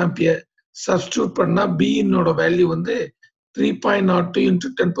 11 ஆம்பியர் சப்ஸ்டியூட் பண்ணா B இன்னோட வேல்யூ வந்து 3.02 into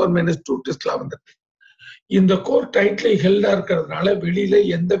 10 power minus 2 டெஸ்லா வந்துருக்கு. இந்த கோர் டைட்லி ஹெல்டா இருக்கிறதுனால வெளியில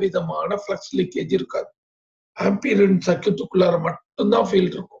எந்த விதமான ஃப்ளக்ஸ் லீக்கேஜ் இருக்காது. ஆம்பியர் சர்க்கியூட்டுக்குள்ளார மட்டும்தான்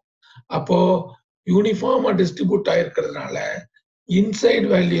ஃபீல்ட் இருக்கும். அப்போ யூனிஃபார்மா டிஸ்ட்ரிபியூட் ஆயிருக்கிறதுனால இன்சைட்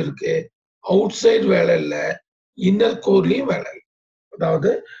வேல்யூ இருக்கு, அவுட் சைடு வேலை இல்லை, இன்னர் கோர்லயும் வேலை இல்லை.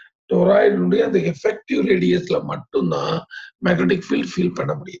 அதாவது டொராய்டுடைய அந்த எஃபெக்டிவ் ரேடியஸ்ல மட்டும்தான் மேக்னெட்டிக் ஃபீல்ட் ஃபீல்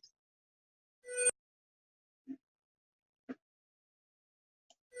பண்ண முடியுது.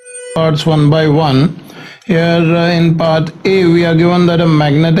 Parts one by one. Here in part A we are given that a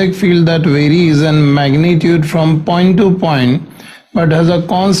magnetic field that varies in magnitude from point to point but has a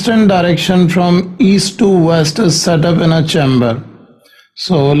constant direction from east to west is set up in a chamber.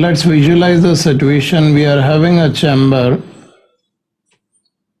 So let's visualize the situation. We are having a chamber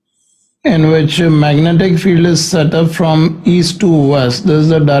in which a magnetic field is set up from east to west. This is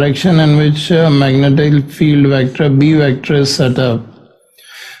the direction in which magnetic field vector B vector is set up.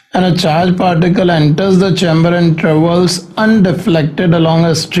 And a charged particle enters the chamber and travels undeflected along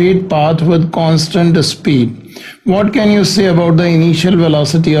a straight path with constant speed. What can you say about the initial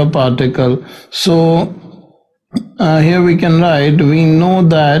velocity of particle? So here we can write, we know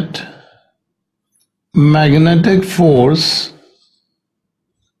that magnetic force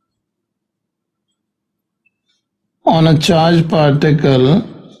on a charged particle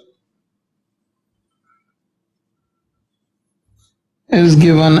is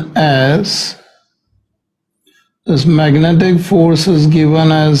given as, this magnetic force is given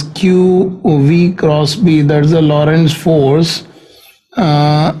as QV cross B, that's the Lorentz force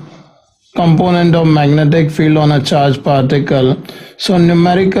component of magnetic field on a charged particle. So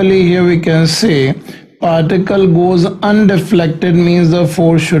numerically here we can say particle goes undeflected means the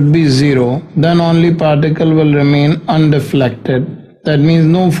force should be 0, then only particle will remain undeflected. That means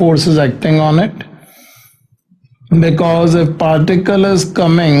no force is acting on it. Because if particle is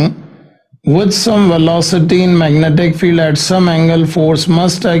coming with some velocity in magnetic field at some angle, force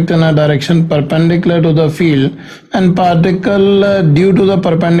must act in a direction perpendicular to the field, and particle due to the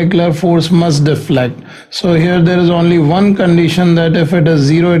perpendicular force must deflect. So here there is only one condition, that if it is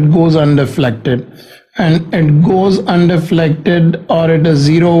 0 it goes undeflected, and it goes undeflected or it is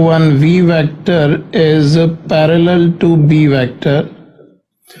 0, 1, V vector is parallel to B vector,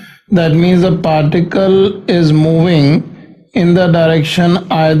 That means the particle is moving in the direction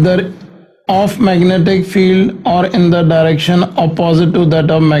either of magnetic field or in the direction opposite to that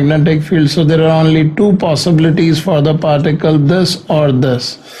of magnetic field. So there are only two possibilities for the particle, this or this,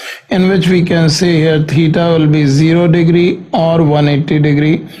 in which we can say here theta will be 0 degree or 180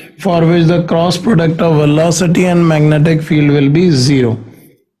 degree, for which the cross product of velocity and magnetic field will be 0.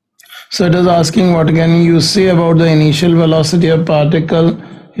 So it is asking what can you say about the initial velocity of particle.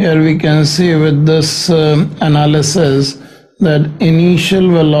 Here we can see with this analysis that initial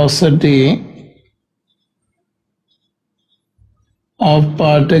velocity of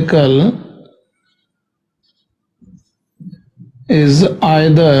particle is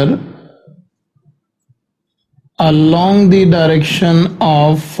either along the direction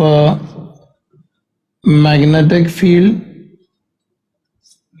of magnetic field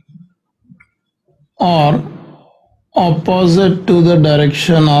or opposite to the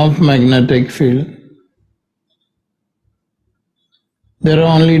direction of magnetic field. There are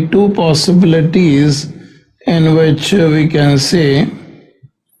only two possibilities in which we can say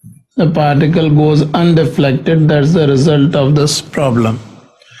the particle goes undeflected. That's the result of this problem.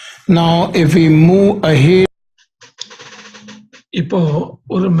 Now if we move ahead, இப்போ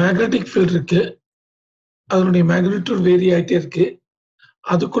ஒரு magnetic field இருக்கு, அதனுடைய magnitude vary ஆயிட்டே இருக்கு.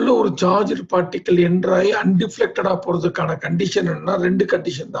 அதுக்குள்ள ஒரு charge particle என்ட்ராயி அன்டிஃப்ளெக்டடா போறதுக்கான condition என்னன்னா ரெண்டு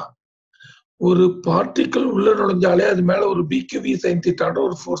கண்டிஷன் தான். ஒரு பார்ட்டிக்கல் உள்ள நுழைஞ்சாலே அது மேல ஒரு பிக்யூவி சைன் தீட்டான்ற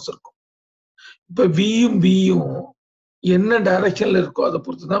ஒரு ஃபோர்ஸ் இருக்கும். இப்ப வியும் என்ன டைரக்ஷன்ல இருக்கோ அதை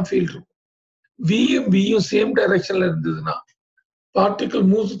பொறுத்து தான் ஃபீல்ட் இருக்கும். வியும் சேம் டைரக்ஷன்ல இருந்ததுன்னா particle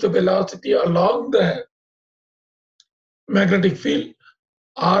moves with velocity along the magnetic field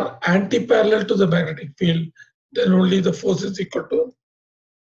or anti-parallel to the magnetic field, then only the force is equal to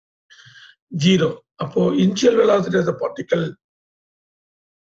 0. அப்போ initial velocity of the particle,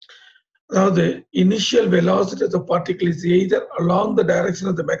 அதாவது initial velocity of the particle is either along the direction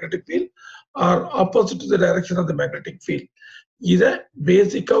of the magnetic field or opposite to the direction of the magnetic field. இத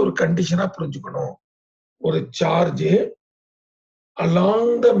பேசிக்கா ஒரு கண்டிஷனா புரிஞ்சுக்கணும். ஒரு charge along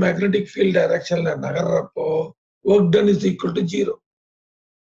the magnetic field directionல நகர்றப்போ work done is equal to 0.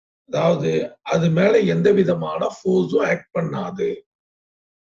 அதாவது அது மேல எந்த விதமான ஃபோர்ஸும் ஆக்ட் பண்ணாது.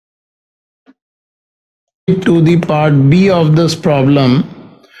 To the part B of this problem,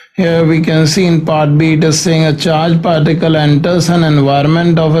 here we can see in part B it is saying a charged particle enters an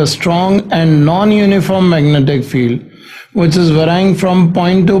environment of a strong and non-uniform magnetic field which is varying from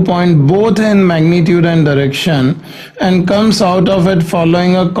point to point both in magnitude and direction and comes out of it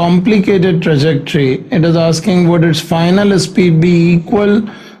following a complicated trajectory. It is asking would its final speed be equal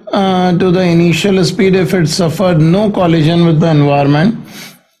to the initial speed if it suffered no collision with the environment.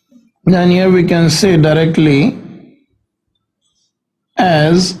 Then here we can say directly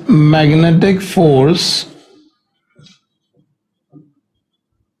as magnetic force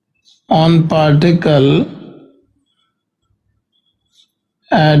on particle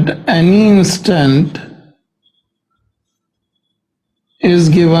at any instant is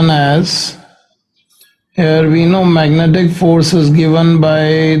given as, here we know magnetic force is given by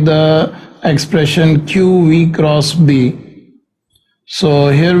the expression QV cross B. So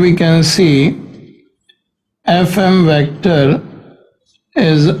here we can see Fm vector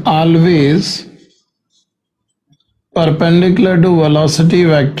is always perpendicular to velocity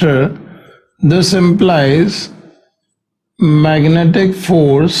vector. This implies magnetic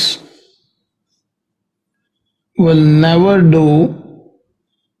force will never do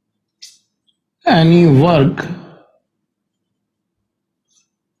any work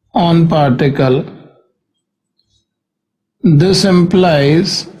on particle. This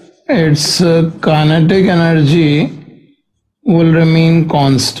implies its kinetic energy will remain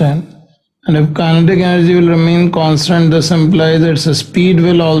constant. And if kinetic energy will remain constant, this implies its speed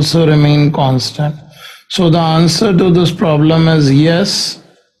will also remain constant. So the answer to this problem is yes,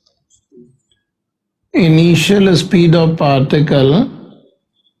 initial speed of particle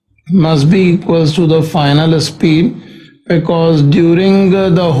must be equals to the final speed, because during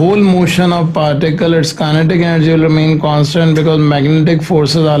the whole motion of particle its kinetic energy will remain constant because magnetic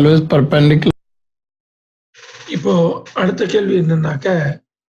force is always perpendicular. இப்போ அடுத்த கேள்வி என்னன்னாக்க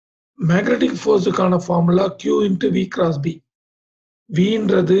magnetic ஃபோர்ஸுக்கான formula Q into V cross B.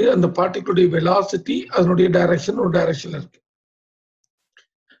 Vன்றது அந்த பார்ட்டிகளுடைய velocity, அதனுடைய direction ஒரு டைரக்ஷன்ல இருக்கு.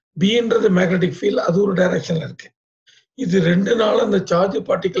 Bன்றது magnetic field, அது ஒரு டைரக்ஷன்ல இருக்கு. இது ரெண்டு நாள் அந்த சார்ஜ்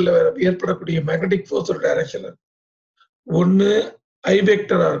பார்ட்டிகல்ல ஏற்படக்கூடிய மேக்னெட்டிக் ஃபோர்ஸ் ஒரு டைரக்ஷன்ல இருக்கு. ஒன்னு I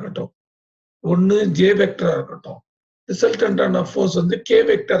வெக்டரா இருக்கட்டும், ஒன்னு J வெக்டரா இருக்கட்டும், ரிசல்டன்டான ஃபோர்ஸ் வந்து K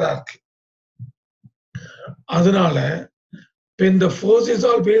வெக்டரா இருக்கு. அதனால when the force is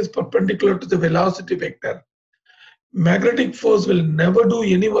always perpendicular to the velocity vector, magnetic force will never do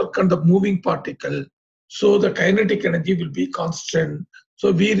any work on the moving particle. So the kinetic energy will be constant. So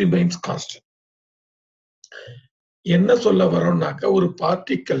V remains constant. என்ன சொல்ல வரோம்னாக்க ஒரு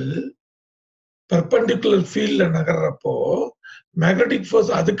particle perpendicular ஃபீல்ட்ல நகர்றப்போ magnetic force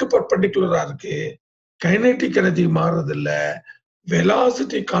அதுக்கு பெர்பெண்டிகுலரா இருக்கு, kinetic energy மாறுறது இல்ல,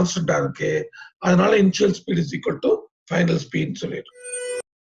 velocity கான்ஸ்டன்டா இருக்கு, அதனால initial speed is equal to final speed சொல்லிடுறோம்.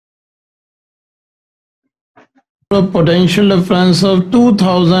 A potential difference of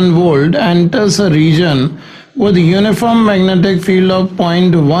 2000 volt enters a region with uniform magnetic field of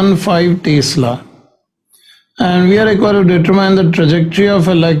 0.15 Tesla. And we are required to determine the trajectory of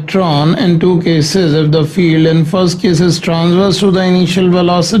electron in two cases. If the field in first case is transverse to the initial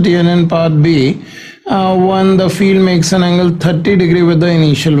velocity, and in part B, when the field makes an angle 30 degree with the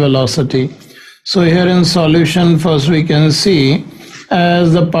initial velocity. So here in solution, first we can see, as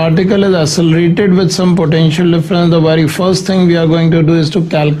the particle is accelerated with some potential difference, the very first thing we are going to do is to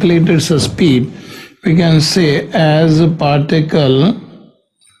calculate its speed. We can say as the particle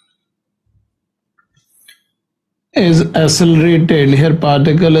is accelerated, here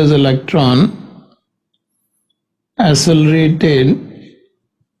particle is electron, accelerated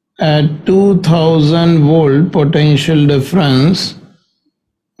at 2000 volt potential difference,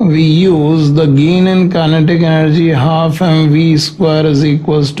 we use the gain in kinetic energy half mv square is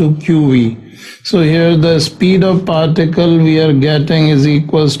equals to qv. So here the speed of particle we are getting is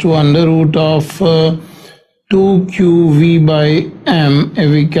equals to under root of 2qv by m. If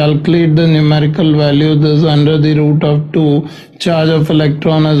we calculate the numerical value, this is under the root of 2. Charge of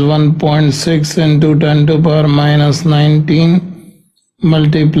electron is 1.6 into 10 to power minus 19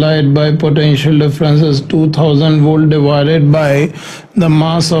 multiplied by potential difference is 2000 volt divided by the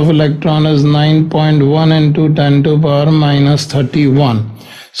mass of electron is 9.1 into 10 to power minus 31.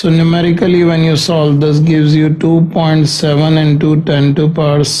 So numerically when you solve, this gives you 2.7 into 10 to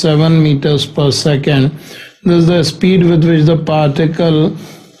power 7 meters per second. This is the speed with which the particle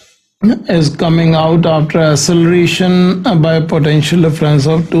is coming out after acceleration by potential difference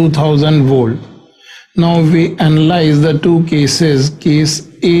of 2000 volt. Now we analyze the two cases. Case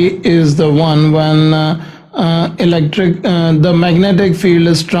A is the one when the magnetic field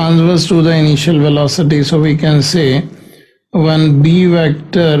is transverse to the initial velocity. So we can say when B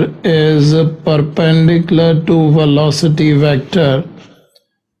vector is perpendicular to velocity vector,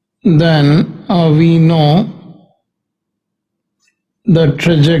 then we know the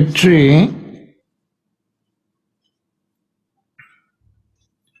trajectory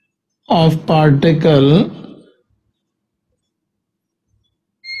of particle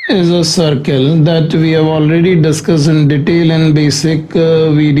is a circle that we have already discussed in detail in basic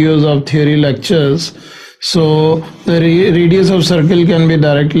videos of theory lectures. So the radius of circle can be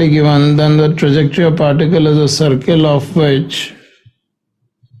directly given, then the trajectory of particle is a circle of which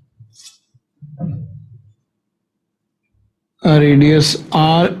a radius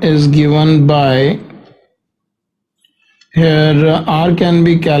r is given by, here r can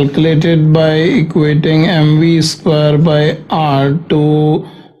be calculated by equating mv square by r to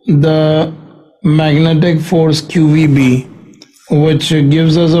the magnetic force qvb, which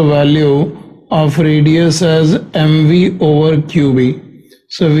gives us a value of radius as mv over qb.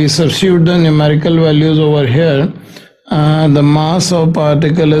 So we substitute the numerical values over here. The mass of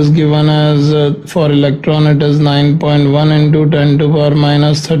particle is given as for electron it is 9.1 into 10 to power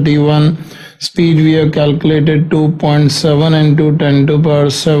minus 31. Speed we have calculated 2.7 into 10 to power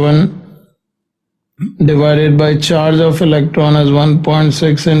 7 divided by charge of electron as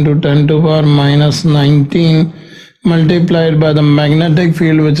 1.6 into 10 to power minus 19 multiplied by the magnetic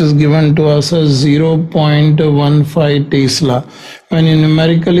field which is given to us as 0.15 Tesla. When you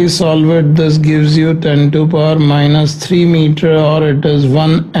numerically solve it, this gives you 10 to power minus 3 meter, or it is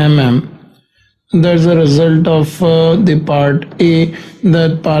 1 mm. That's the result of the part A,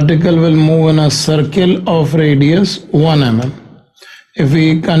 that particle will move in a circle of radius 1 mm. If we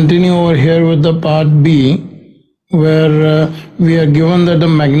continue over here with the part B, where we are given that the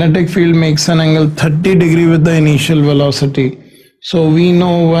magnetic field makes an angle 30 degree with the initial velocity. So we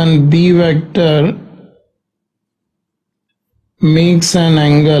know when B vector makes an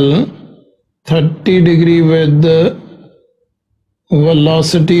angle 30 degree with the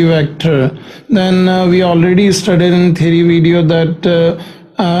velocity vector, then we already studied in theory video that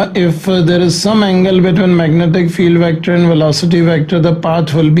if there is some angle between magnetic field vector and velocity vector, the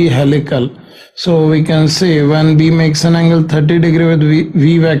path will be helical. So we can say when B makes an angle 30 degree with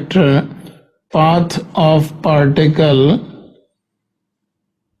V vector, path of particle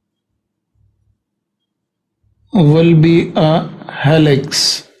will be a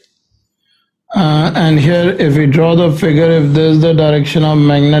helix. And here if we draw the figure, if this is the direction of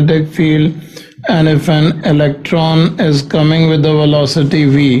magnetic field and if an electron is coming with the velocity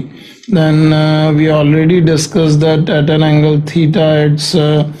v, then we already discussed that at an angle theta it's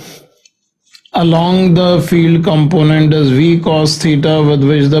along the field component is v cos theta, with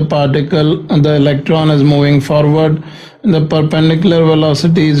which the electron is moving forward. The perpendicular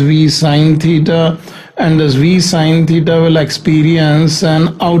velocity is v sin theta, and this v sin theta will experience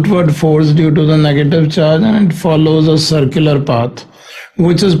an outward force due to the negative charge, and it follows a circular path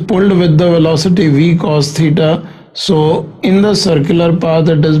which is pulled with the velocity v cos theta. So in the circular path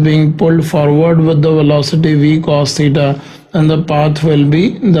it is being pulled forward with the velocity v cos theta, and the path will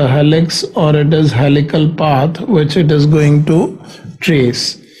be the helix, or it is helical path which it is going to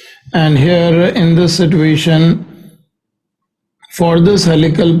trace. And here in this situation, for this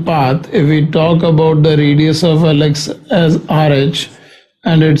helical path, if we talk about the radius of helix as RH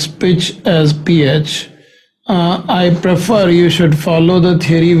and its pitch as PH, I prefer you should follow the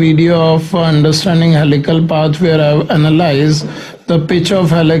theory video of understanding helical path, where I have analyzed the pitch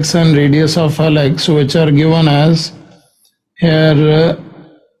of helix and radius of helix, which are given as here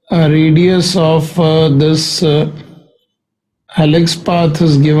a radius of this helix path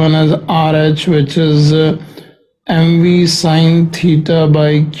is given as RH, which is mv sin theta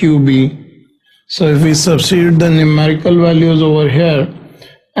by qb. So if we substitute the numerical values over here,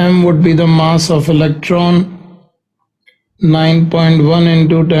 m would be the mass of electron, 9.1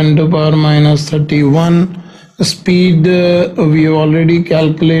 into 10 to power minus 31. Speed we already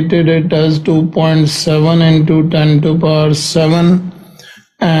calculated it as 2.7 into 10 to power 7,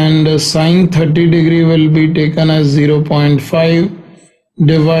 and sine 30 degree will be taken as 0.5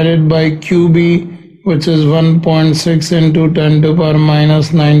 divided by qb, which is 1.6 into 10 to power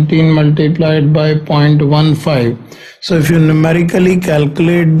minus 19 multiplied by 0.15. So if you numerically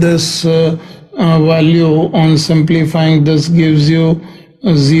calculate this value on simplifying, this gives you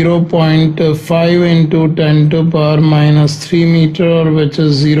 0.5 into 10 to power minus 3 meter, which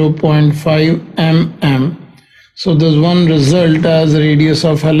is 0.5 mm. So this one result as radius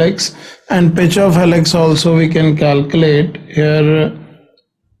of helix. And pitch of helix also we can calculate. Here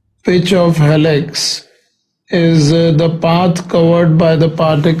pitch of helix is the path covered by the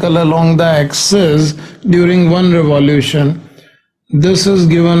particle along the axis during one revolution. This is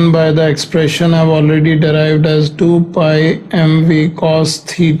given by the expression I've already derived as 2 pi mv cos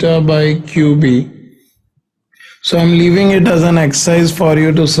theta by qb. So I'm leaving it as an exercise for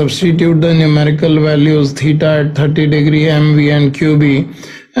you to substitute the numerical values theta at 30 degree, mv and qb,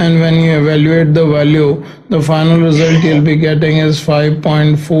 and when you evaluate the value, the final result you'll be getting is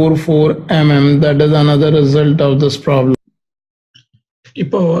 5.44 mm. That is another result of this problem.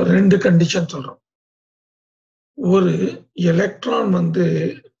 இப்போ ரெண்டு condition சொல்றோம். ஒரு electron வந்து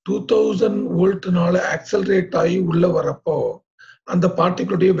 2000 வோல்ட்னால accelerate ஆகி உள்ள வரப்போ அந்த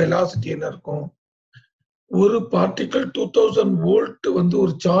பார்ட்டிகளுடைய velocity என்ன இருக்கும்? ஒரு பார்ட்டிகல் 2000 வோல்ட் வந்து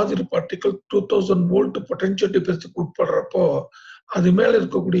ஒரு சார்ஜ் பார்ட்டிகல் 2000 வோல்ட் பொட்டன்ஷியல் டிஃபரன்ஸ்க்கு உட்படுறப்போ அது மேல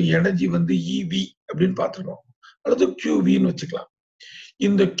இருக்கக்கூடிய எனர்ஜி வந்து இவி அப்படின்னு பார்த்துருக்கோம், அல்லது கியூவின்னு வச்சுக்கலாம்.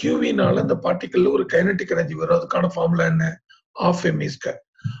 இந்த கியூவினால அந்த பார்ட்டிகல்ல ஒரு கைனடிக் எனர்ஜி வரும். அதுக்கான ஃபார்முலா என்ன? Of M square.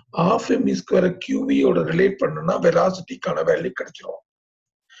 Of M ஸ்கொயரை கியூவியோட ரிலேட் பண்ணோம்னா வெலாசிட்டிக்கான வேல்யூ கிடைச்சிரும்.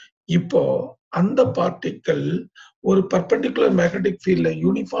 இப்போ அந்த பார்ட்டிக்கல் ஒரு பர்பெண்டிகுலர் மேக்னெட்டிக் ஃபீல்ட்ல,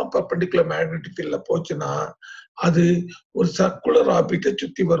 யூனிஃபார்ம் பர்பெண்டிகுலர் மேக்னெட்டிக் ஃபீல்ட்ல போச்சுன்னா அது ஒரு சர்க்குலர் ஆர்பிட்டை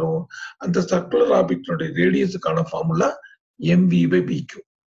சுத்தி வரும். அந்த சர்க்குலர் ஆர்பிட்டோட ரேடியஸுக்கான ஃபார்முலா mv/bq.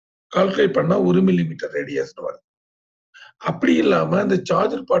 கால்குலேட் பண்ணா 1 மில்லிமீட்டர் ரேடியஸ் வருது. அப்படி இல்லாம அந்த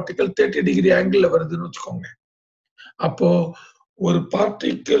சார்ஜர் பார்ட்டிகல் 30 டிகிரி ஆங்கிள் வருதுன்னு வச்சுக்கோங்க. அப்போ ஒரு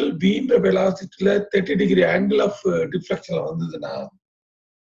பார்ட்டிகல் வீண்ட வெலாசிட்டில 30 டிகிரி ஆங்கிள் ஆஃப் டிஃப்ளெக்ஷன்ல வந்ததுன்னா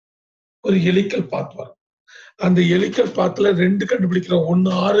ஒரு ஹெலிக்கல் பாத் வரும். அந்த ஹெலிக்கல் பாத்ல ரெண்டு கண்டுபிடிக்கிறோம்,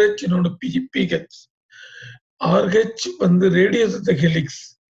 ஒன்னு RH, இன்னொன்னு PH. RH வந்து ரேடியஸ் ஆஃப் தி ஹெலிக்ஸ்,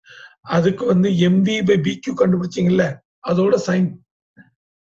 அதுக்கு வந்து mv/bq கண்டுபிடிச்சிங்கல்ல, அதோட சைன்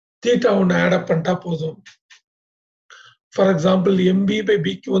தீட்டா ஒன்னு ஆட் அப் பண்ணிட்டா போதும். ஃபார் எக்ஸாம்பிள்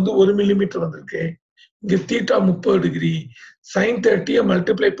mv/bq வந்து 1 மில்லிமீட்டர் வந்திருக்கு, இங்க தீட்டா 30 டிகிரி, சைன் 30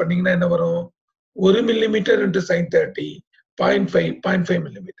 மல்டிப்ளை பண்ணீங்கன்னா என்ன வரும்? 1 மில்லிமீட்டர் இன்டு சைன் 30 0.5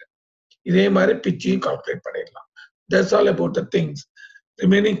 மில்லிமீட்டர். இதே மாதிரி பிச்சையும் கால்குலேட் பண்ணிடலாம். That's all about the things.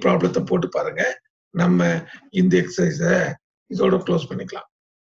 Remaining ப்ராப்ளத்தை போட்டு பாருங்க. நம்ம இந்த எக்ஸசைஸை இதோட க்ளோஸ் பண்ணிக்கலாம்.